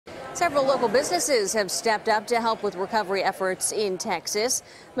Several local businesses have stepped up to help with recovery efforts in Texas.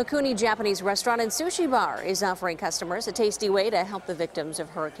 Mikuni Japanese restaurant and sushi bar is offering customers a tasty way to help the victims of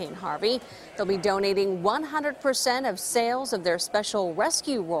Hurricane Harvey. They'll be donating 100% of sales of their special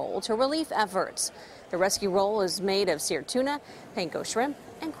rescue roll to relief efforts. The rescue roll is made of seared tuna, panko shrimp,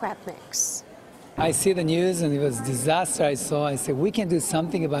 and crab mix. I see the news and it was a disaster. I said, we can do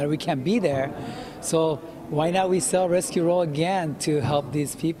something about it. We can't be there. So why not we sell rescue roll again to help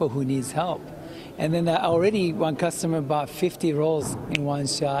these people who needs help? And then already one customer bought 50 rolls in one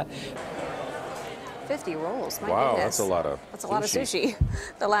shot. 50 rolls, my wow, goodness. That's a lot of sushi.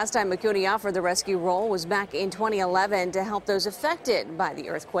 The last time Mikuni offered the rescue roll was back in 2011 to help those affected by the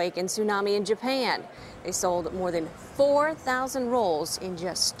earthquake and tsunami in Japan. They sold more than 4,000 rolls in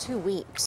just 2 weeks.